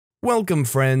Welcome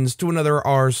friends to another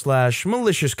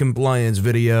r/MaliciousCompliance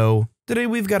video. Today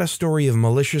we've got a story of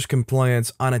malicious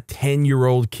compliance on a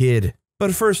 10-year-old kid.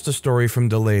 But first, a story from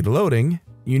delayed loading.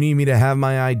 You need me to have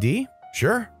my ID?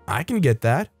 Sure, I can get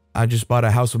that. I just bought a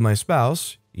house with my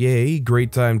spouse. Yay,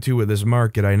 great time too at this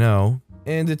market, I know.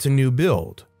 And it's a new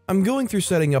build. I'm going through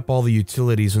setting up all the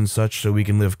utilities and such so we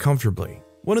can live comfortably.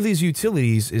 One of these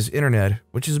utilities is internet,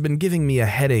 which has been giving me a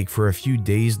headache for a few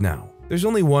days now. There's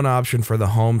only one option for the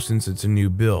home since it's a new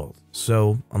build,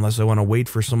 so unless I want to wait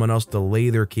for someone else to lay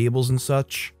their cables and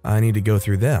such, I need to go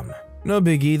through them. No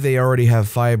biggie, they already have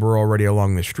fiber already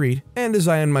along the street, and as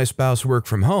I and my spouse work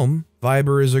from home,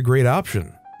 fiber is a great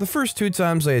option. The first 2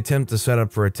 times I attempt to set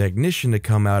up for a technician to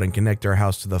come out and connect our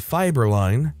house to the fiber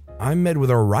line, I'm met with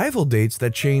arrival dates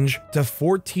that change to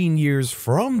 14 years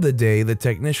from the day the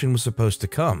technician was supposed to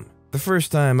come. The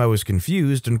first time I was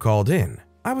confused and called in.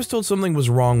 I was told something was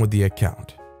wrong with the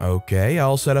account. Okay,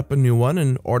 I'll set up a new one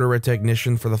and order a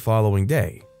technician for the following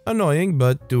day. Annoying,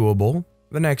 but doable.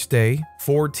 The next day,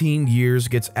 14 years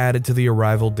gets added to the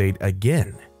arrival date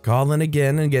again. Call in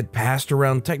again and get passed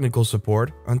around technical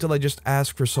support until I just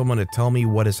ask for someone to tell me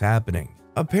what is happening.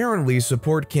 Apparently,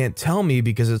 support can't tell me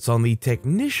because it's on the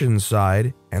technician's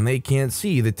side and they can't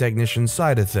see the technician's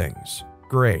side of things.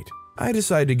 Great. I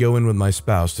decide to go in with my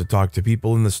spouse to talk to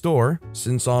people in the store,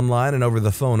 since online and over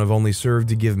the phone have only served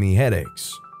to give me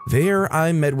headaches. There,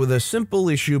 I'm met with a simple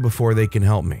issue before they can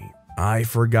help me. I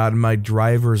forgot my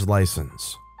driver's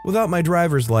license. Without my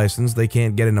driver's license, they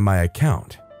can't get into my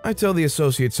account. I tell the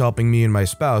associates helping me and my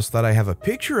spouse that I have a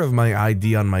picture of my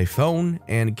ID on my phone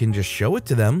and can just show it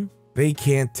to them. They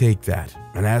can't take that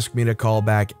and ask me to call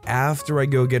back after I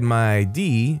go get my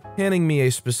ID, handing me a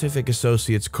specific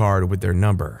associate's card with their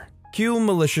number. Cue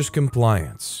malicious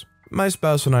compliance. My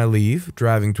spouse and I leave,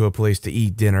 driving to a place to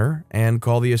eat dinner, and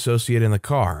call the associate in the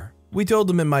car. We told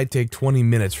him it might take 20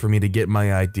 minutes for me to get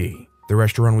my ID. The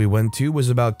restaurant we went to was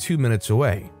about 2 minutes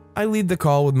away. I lead the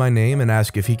call with my name and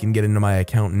ask if he can get into my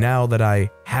account now that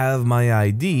I have my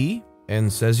ID,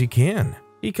 and says he can.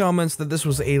 He comments that this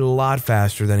was a lot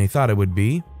faster than he thought it would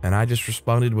be, and I just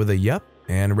responded with a yup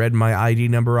and read my ID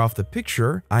number off the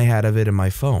picture I had of it in my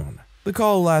phone. The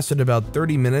call lasted about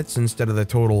 30 minutes instead of the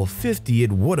total 50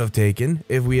 it would have taken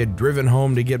if we had driven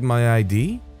home to get my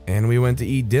ID, and we went to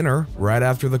eat dinner right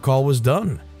after the call was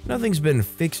done. Nothing's been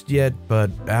fixed yet, but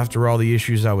after all the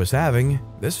issues I was having,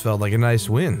 this felt like a nice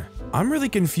win. I'm really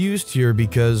confused here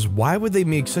because why would they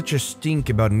make such a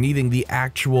stink about needing the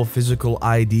actual physical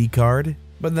ID card?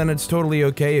 But then it's totally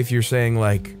okay if you're saying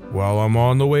like, well, I'm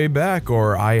on the way back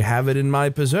or I have it in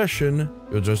my possession.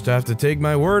 You'll just have to take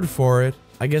my word for it.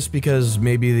 I guess because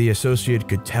maybe the associate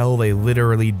could tell they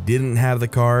literally didn't have the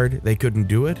card, they couldn't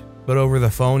do it. But over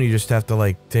the phone, you just have to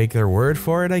like take their word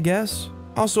for it, I guess.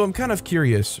 Also, I'm kind of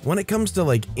curious, when it comes to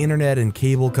like internet and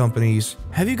cable companies,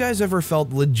 have you guys ever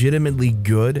felt legitimately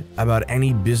good about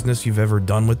any business you've ever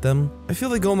done with them? I feel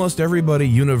like almost everybody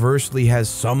universally has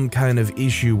some kind of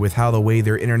issue with how the way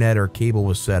their internet or cable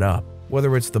was set up.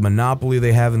 Whether it's the monopoly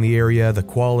they have in the area, the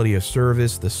quality of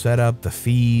service, the setup, the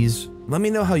fees. Let me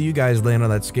know how you guys land on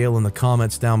that scale in the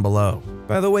comments down below.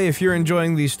 By the way, if you're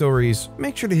enjoying these stories,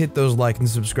 make sure to hit those like and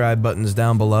subscribe buttons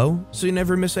down below so you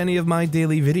never miss any of my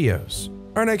daily videos.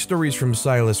 Our next story is from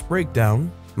Silas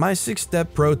Breakdown, my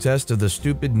 6-step protest of the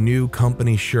stupid new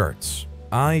company shirts.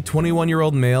 I,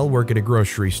 21-year-old male, work at a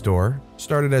grocery store,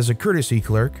 started as a courtesy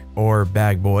clerk, or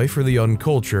bag boy for the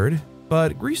uncultured,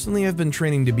 but recently I've been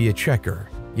training to be a checker.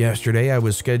 Yesterday I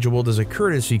was scheduled as a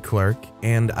courtesy clerk,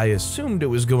 and I assumed it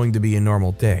was going to be a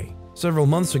normal day. Several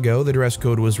months ago, the dress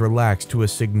code was relaxed to a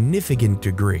significant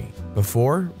degree.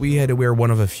 Before, we had to wear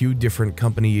one of a few different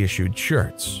company-issued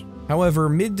shirts. However,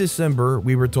 mid-December,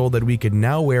 we were told that we could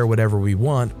now wear whatever we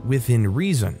want within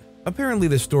reason. Apparently,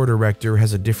 the store director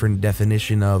has a different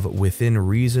definition of within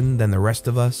reason than the rest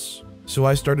of us, so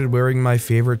I started wearing my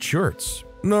favorite shirts.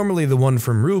 Normally the one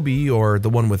from Ruby or the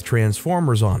one with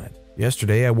Transformers on it.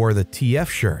 Yesterday, I wore the TF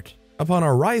shirt. Upon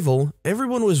arrival,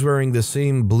 everyone was wearing the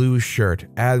same blue shirt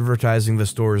advertising the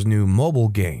store's new mobile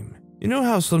game. You know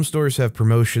how some stores have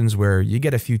promotions where you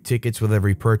get a few tickets with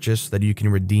every purchase that you can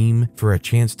redeem for a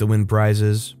chance to win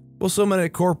prizes? Well, someone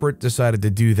at corporate decided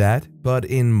to do that, but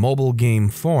in mobile game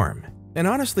form. And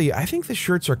honestly, I think the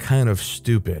shirts are kind of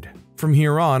stupid. From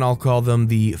here on, I'll call them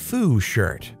the Foo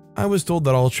shirt. I was told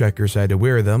that all checkers had to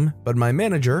wear them, but my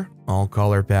manager, I'll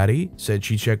call her Patty, said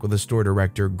she checked with the store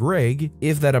director, Greg,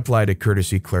 if that applied to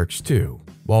courtesy clerks too.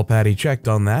 While Patty checked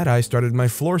on that, I started my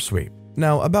floor sweep.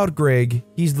 Now, about Greg,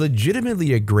 he's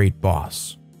legitimately a great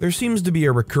boss. There seems to be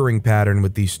a recurring pattern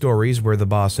with these stories where the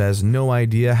boss has no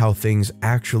idea how things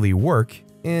actually work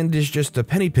and is just a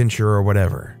penny pincher or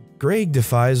whatever. Greg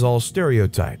defies all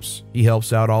stereotypes. He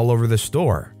helps out all over the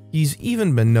store. He's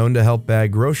even been known to help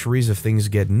bag groceries if things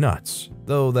get nuts,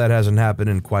 though that hasn't happened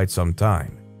in quite some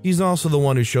time. He's also the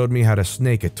one who showed me how to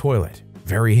snake a toilet.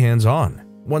 Very hands-on.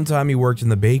 One time he worked in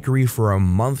the bakery for a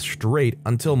month straight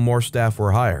until more staff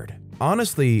were hired.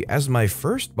 Honestly, as my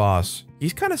first boss,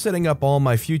 he's kind of setting up all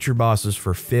my future bosses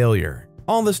for failure.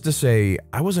 All this to say,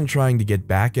 I wasn't trying to get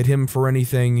back at him for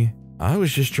anything. I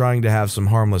was just trying to have some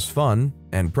harmless fun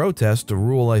and protest a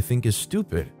rule I think is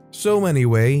stupid. So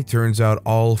anyway, turns out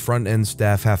all front-end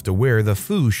staff have to wear the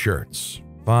foo shirts.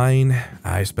 Fine,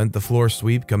 I spent the floor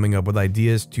sweep coming up with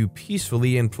ideas to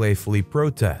peacefully and playfully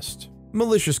protest.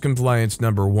 Malicious compliance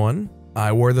number 1,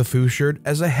 I wore the foo shirt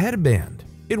as a headband.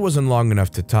 It wasn't long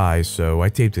enough to tie, so I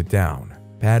taped it down.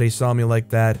 Patty saw me like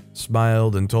that,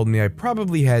 smiled, and told me I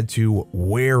probably had to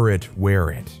wear it.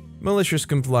 Malicious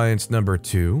compliance number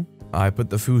 2, I put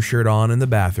the foo shirt on in the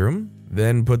bathroom,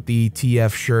 then put the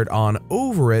TF shirt on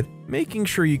over it, making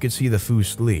sure you could see the foo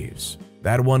sleeves.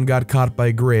 That one got caught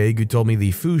by Greg, who told me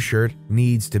the foo shirt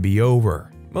needs to be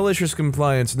over. Malicious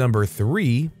compliance number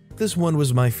 3, this one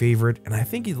was my favorite and I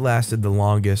think it lasted the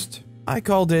longest. I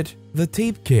called it the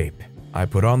tape cape. I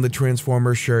put on the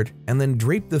Transformer shirt and then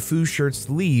draped the foo shirt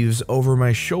sleeves over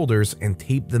my shoulders and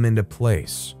taped them into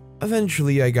place.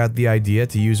 Eventually, I got the idea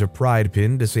to use a pride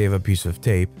pin to save a piece of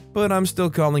tape, but I'm still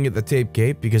calling it the tape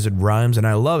cape because it rhymes and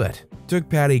I love it. Took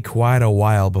Patty quite a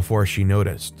while before she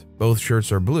noticed. Both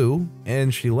shirts are blue,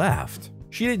 and she laughed.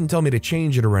 She didn't tell me to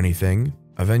change it or anything.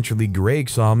 Eventually, Greg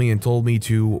saw me and told me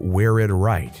to wear it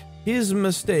right. His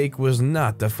mistake was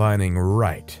not defining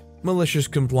right. Malicious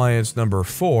compliance number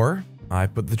 4, I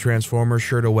put the Transformer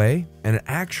shirt away and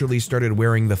actually started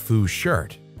wearing the foo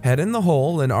shirt. Head in the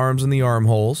hole and arms in the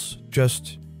armholes,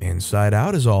 just inside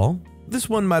out is all. This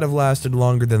one might have lasted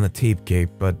longer than the tape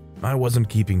cape, but I wasn't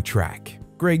keeping track.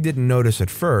 Greg didn't notice at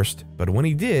first, but when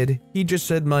he did, he just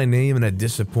said my name in a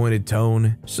disappointed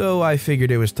tone, so I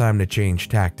figured it was time to change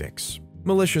tactics.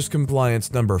 Malicious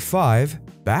compliance number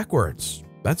 5, backwards.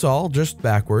 That's all, just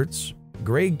backwards.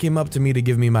 Greg came up to me to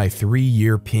give me my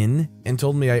 3-year pin and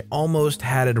told me I almost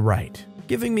had it right.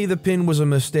 Giving me the pin was a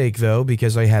mistake though,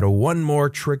 because I had one more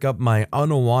trick up my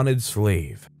unwanted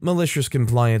sleeve. Malicious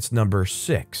compliance number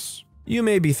 6. You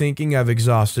may be thinking I've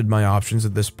exhausted my options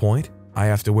at this point. I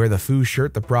have to wear the foo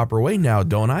shirt the proper way now,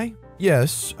 don't I?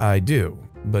 Yes, I do.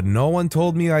 But no one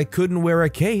told me I couldn't wear a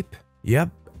cape. Yep,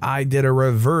 I did a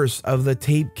reverse of the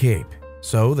tape cape.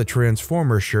 So the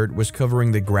Transformer shirt was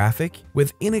covering the graphic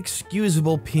with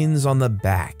inexcusable pins on the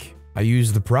back. I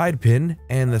used the pride pin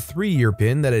and the 3-year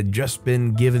pin that had just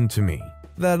been given to me.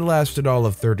 That lasted all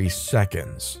of 30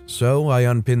 seconds, so I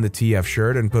unpinned the TF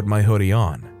shirt and put my hoodie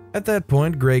on. At that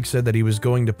point, Greg said that he was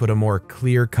going to put a more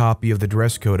clear copy of the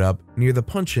dress code up near the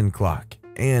punch-in clock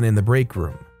and in the break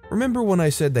room. Remember when I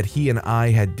said that he and I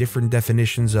had different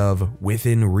definitions of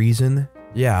within reason?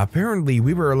 Yeah, apparently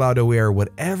we were allowed to wear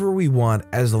whatever we want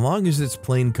as long as it's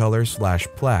plain color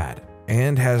 / plaid.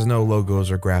 And has no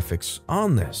logos or graphics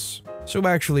on this. So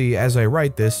actually, as I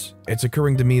write this, it's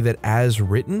occurring to me that as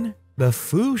written, the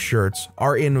foo shirts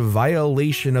are in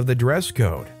violation of the dress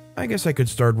code. I guess I could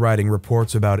start writing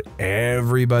reports about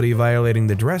everybody violating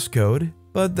the dress code,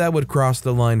 but that would cross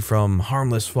the line from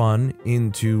harmless fun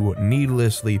into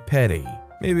needlessly petty.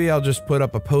 Maybe I'll just put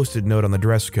up a post-it note on the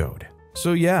dress code.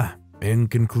 So yeah, in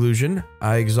conclusion,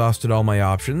 I exhausted all my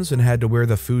options and had to wear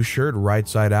the foo shirt right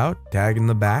side out, tag in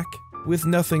the back, with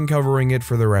nothing covering it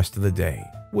for the rest of the day,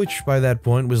 which by that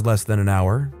point was less than an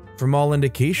hour. From all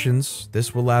indications,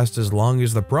 this will last as long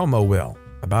as the promo will,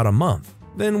 about a month.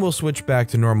 Then we'll switch back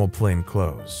to normal plain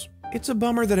clothes. It's a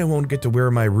bummer that I won't get to wear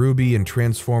my Ruby and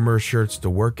Transformer shirts to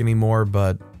work anymore,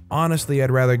 but honestly I'd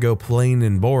rather go plain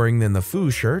and boring than the foo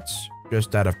shirts,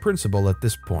 just out of principle at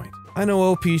this point. I know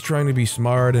OP's trying to be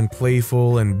smart and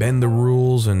playful and bend the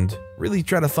rules and really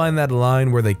try to find that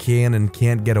line where they can and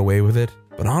can't get away with it.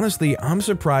 But honestly, I'm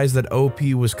surprised that OP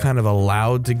was kind of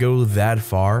allowed to go that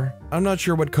far. I'm not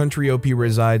sure what country OP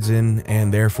resides in,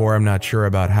 and therefore I'm not sure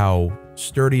about how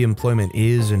sturdy employment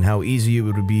is and how easy it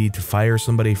would be to fire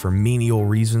somebody for menial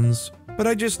reasons. But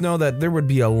I just know that there would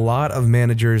be a lot of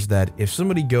managers that if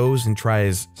somebody goes and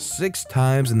tries 6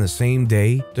 times in the same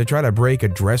day to try to break a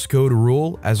dress code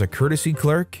rule as a courtesy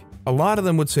clerk, a lot of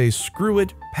them would say screw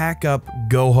it, pack up,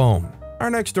 go home. Our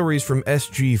next story is from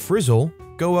SG Frizzle.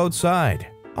 Go outside.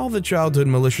 All the childhood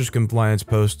malicious compliance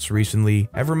posts recently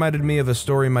have reminded me of a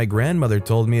story my grandmother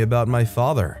told me about my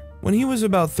father. When he was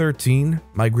about 13,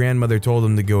 my grandmother told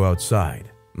him to go outside.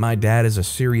 My dad is a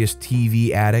serious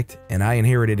TV addict, and I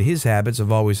inherited his habits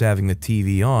of always having the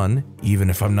TV on, even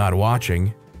if I'm not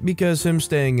watching. Because him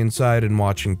staying inside and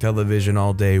watching television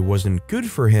all day wasn't good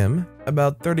for him,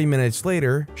 about 30 minutes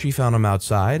later, she found him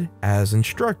outside, as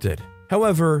instructed.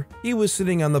 However, he was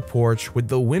sitting on the porch with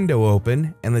the window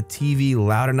open and the TV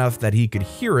loud enough that he could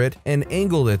hear it and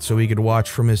angled it so he could watch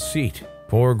from his seat.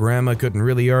 Poor grandma couldn't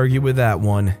really argue with that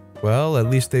one. Well, at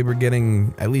least they were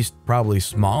getting at least probably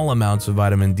small amounts of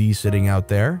vitamin D sitting out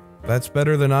there. That's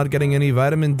better than not getting any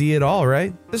vitamin D at all,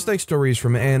 right? This next story is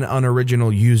from an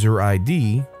unoriginal user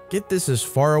ID. Get this as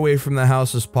far away from the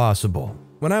house as possible.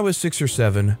 When I was 6 or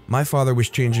 7, my father was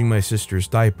changing my sister's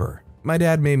diaper. My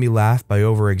dad made me laugh by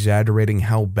over-exaggerating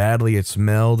how badly it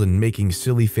smelled and making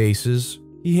silly faces.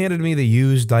 He handed me the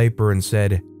used diaper and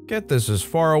said, "Get this as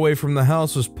far away from the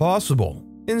house as possible."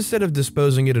 Instead of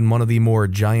disposing it in one of the more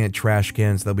giant trash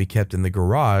cans that we kept in the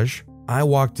garage, I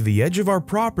walked to the edge of our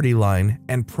property line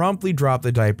and promptly dropped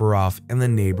the diaper off in the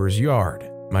neighbor's yard.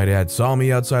 My dad saw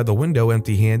me outside the window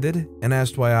empty-handed and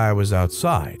asked why I was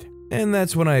outside. And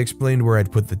that's when I explained where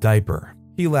I'd put the diaper.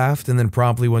 He laughed and then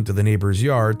promptly went to the neighbor's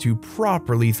yard to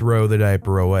properly throw the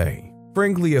diaper away.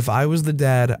 Frankly, if I was the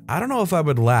dad, I don't know if I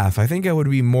would laugh. I think I would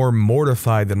be more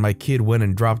mortified that my kid went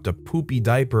and dropped a poopy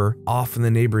diaper off in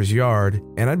the neighbor's yard,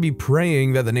 and I'd be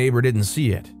praying that the neighbor didn't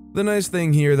see it. The nice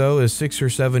thing here though is 6 or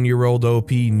 7-year-old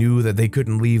OP knew that they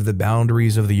couldn't leave the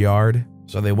boundaries of the yard,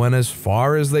 so they went as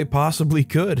far as they possibly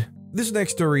could. This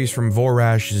next story is from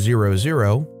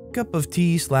Vorash00, cup of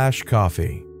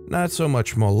tea/coffee. Not so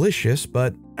much malicious,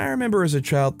 but I remember as a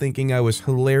child thinking I was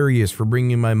hilarious for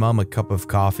bringing my mom a cup of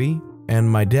coffee, and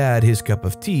my dad his cup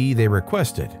of tea they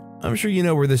requested. I'm sure you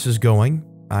know where this is going.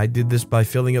 I did this by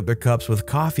filling up their cups with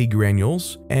coffee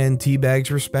granules and tea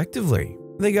bags respectively.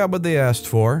 They got what they asked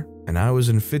for, and I was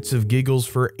in fits of giggles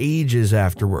for ages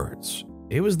afterwards.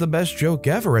 It was the best joke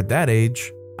ever at that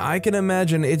age. I can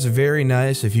imagine it's very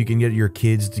nice if you can get your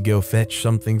kids to go fetch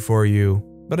something for you,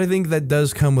 but I think that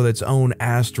does come with its own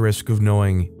asterisk of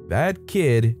knowing that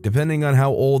kid, depending on how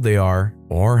old they are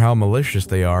or how malicious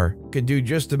they are, could do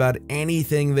just about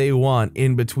anything they want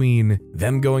in between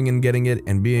them going and getting it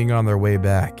and being on their way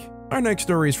back. Our next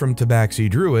story is from Tabaxi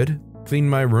Druid. Clean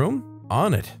my room?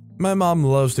 On it. My mom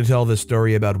loves to tell this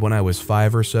story about when I was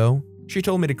 5 or so. She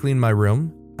told me to clean my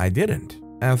room. I didn't.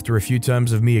 After a few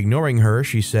times of me ignoring her,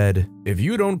 she said, "If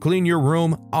you don't clean your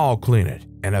room, I'll clean it.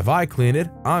 And if I clean it,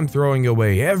 I'm throwing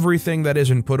away everything that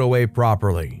isn't put away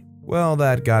properly." Well,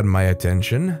 that got my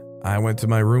attention. I went to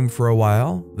my room for a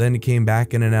while, then came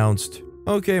back and announced,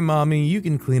 "Okay, mommy, you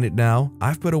can clean it now.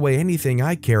 I've put away anything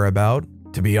I care about."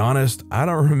 To be honest, I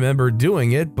don't remember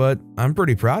doing it, but I'm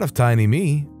pretty proud of tiny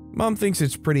me. Mom thinks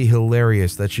it's pretty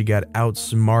hilarious that she got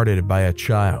outsmarted by a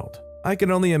child. I can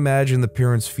only imagine the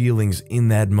parents' feelings in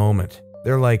that moment.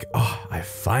 They're like, "Oh, I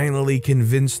finally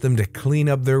convinced them to clean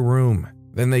up their room."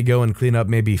 Then they go and clean up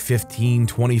maybe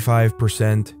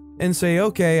 15-25% and say,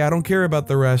 "Okay, I don't care about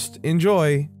the rest,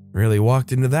 enjoy." Really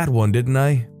walked into that one, didn't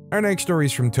I? Our next story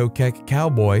is from Tokek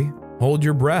Cowboy. Hold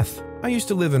your breath. I used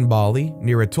to live in Bali,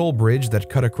 near a toll bridge that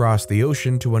cut across the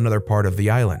ocean to another part of the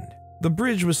island. The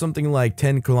bridge was something like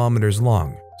 10 kilometers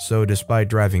long, so despite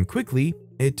driving quickly,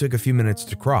 it took a few minutes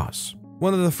to cross.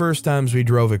 One of the first times we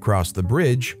drove across the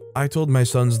bridge, I told my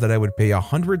sons that I would pay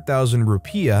 100,000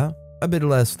 rupiah, a bit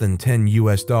less than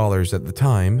 $10 at the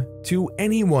time, to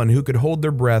anyone who could hold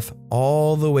their breath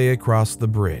all the way across the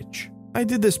bridge. I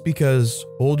did this because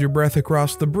Hold Your Breath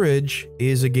Across the Bridge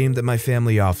is a game that my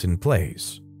family often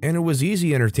plays, and it was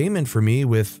easy entertainment for me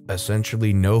with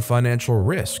essentially no financial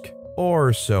risk,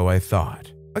 or so I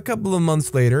thought. A couple of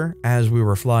months later, as we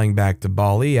were flying back to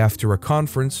Bali after a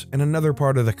conference in another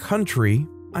part of the country,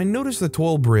 I noticed the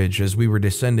toll bridge as we were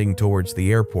descending towards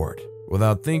the airport.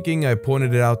 Without thinking, I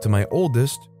pointed it out to my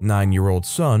oldest, 9-year-old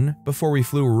son before we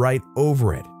flew right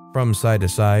over it, from side to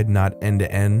side, not end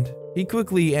to end. He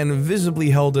quickly and visibly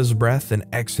held his breath and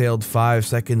exhaled 5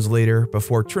 seconds later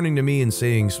before turning to me and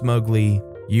saying smugly,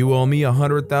 "You owe me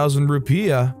 100,000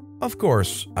 rupiah." Of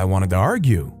course, I wanted to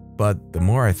argue, but the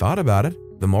more I thought about it,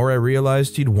 the more I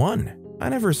realized he'd won. I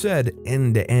never said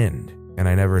end to end, and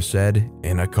I never said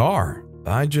in a car.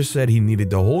 I just said he needed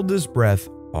to hold his breath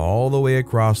all the way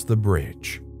across the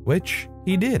bridge, which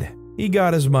he did. He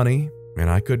got his money, and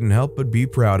I couldn't help but be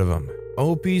proud of him.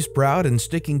 OP's proud and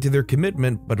sticking to their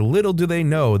commitment, but little do they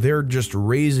know they're just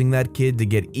raising that kid to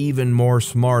get even more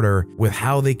smarter with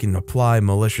how they can apply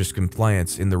malicious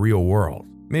compliance in the real world.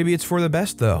 Maybe it's for the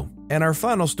best though. And our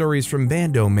final story is from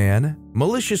Bando Man.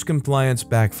 Malicious compliance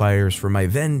backfires for my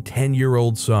then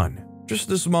 10-year-old son.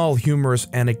 Just a small humorous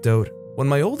anecdote. When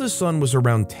my oldest son was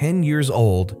around 10 years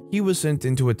old, he was sent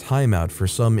into a timeout for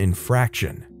some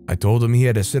infraction. I told him he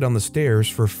had to sit on the stairs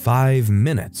for 5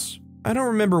 minutes. I don't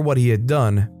remember what he had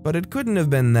done, but it couldn't have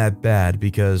been that bad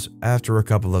because after a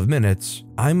couple of minutes,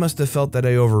 I must have felt that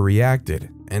I overreacted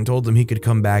and told him he could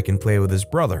come back and play with his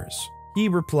brothers. He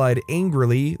replied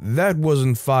angrily, "That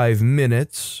wasn't 5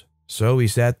 minutes." So he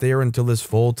sat there until his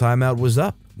full timeout was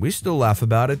up. We still laugh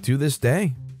about it to this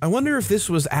day. I wonder if this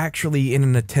was actually in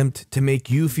an attempt to make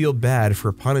you feel bad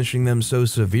for punishing them so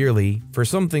severely for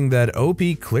something that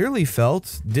OP clearly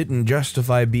felt didn't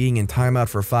justify being in timeout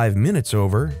for 5 minutes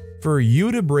over. For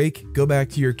you to break, go back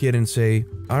to your kid and say,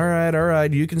 all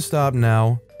right, you can stop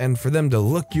now. And for them to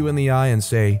look you in the eye and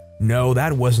say, no,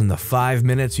 that wasn't the 5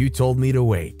 minutes you told me to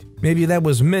wait. Maybe that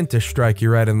was meant to strike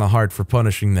you right in the heart for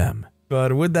punishing them.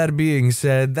 But with that being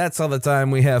said, that's all the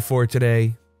time we have for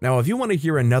today. Now, if you want to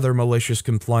hear another malicious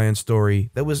compliance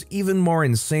story that was even more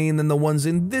insane than the ones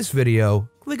in this video,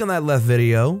 click on that left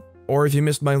video. Or if you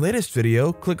missed my latest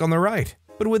video, click on the right.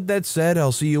 But with that said,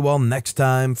 I'll see you all next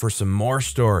time for some more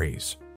stories.